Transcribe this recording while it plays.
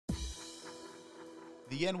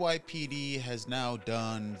The NYPD has now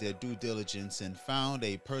done their due diligence and found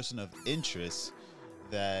a person of interest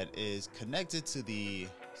that is connected to the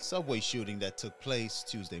subway shooting that took place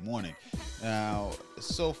Tuesday morning. Now,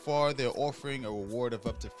 so far, they're offering a reward of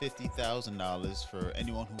up to $50,000 for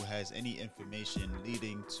anyone who has any information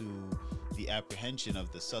leading to the apprehension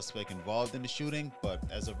of the suspect involved in the shooting. But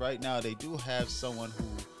as of right now, they do have someone who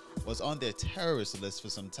was on their terrorist list for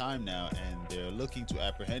some time now, and they're looking to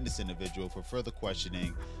apprehend this individual for further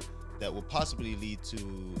questioning that will possibly lead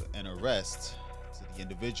to an arrest to the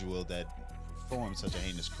individual that performed such a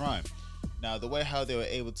heinous crime. Now, the way how they were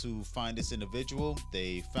able to find this individual,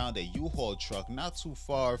 they found a U-Haul truck not too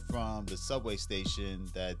far from the subway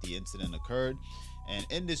station that the incident occurred. And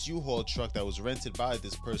in this U-Haul truck that was rented by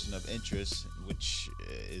this person of interest, which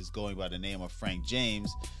is going by the name of Frank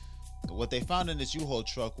James, what they found in this U-Haul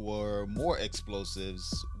truck were more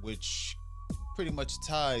explosives, which pretty much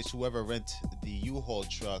ties whoever rented the U-Haul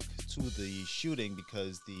truck to the shooting,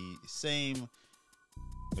 because the same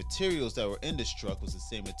materials that were in this truck was the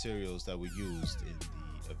same materials that were used in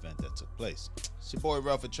the event that took place. It's your boy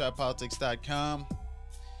Ralph at TrapPolitics.com.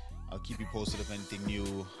 I'll keep you posted if anything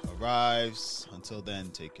new arrives. Until then,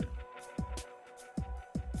 take care.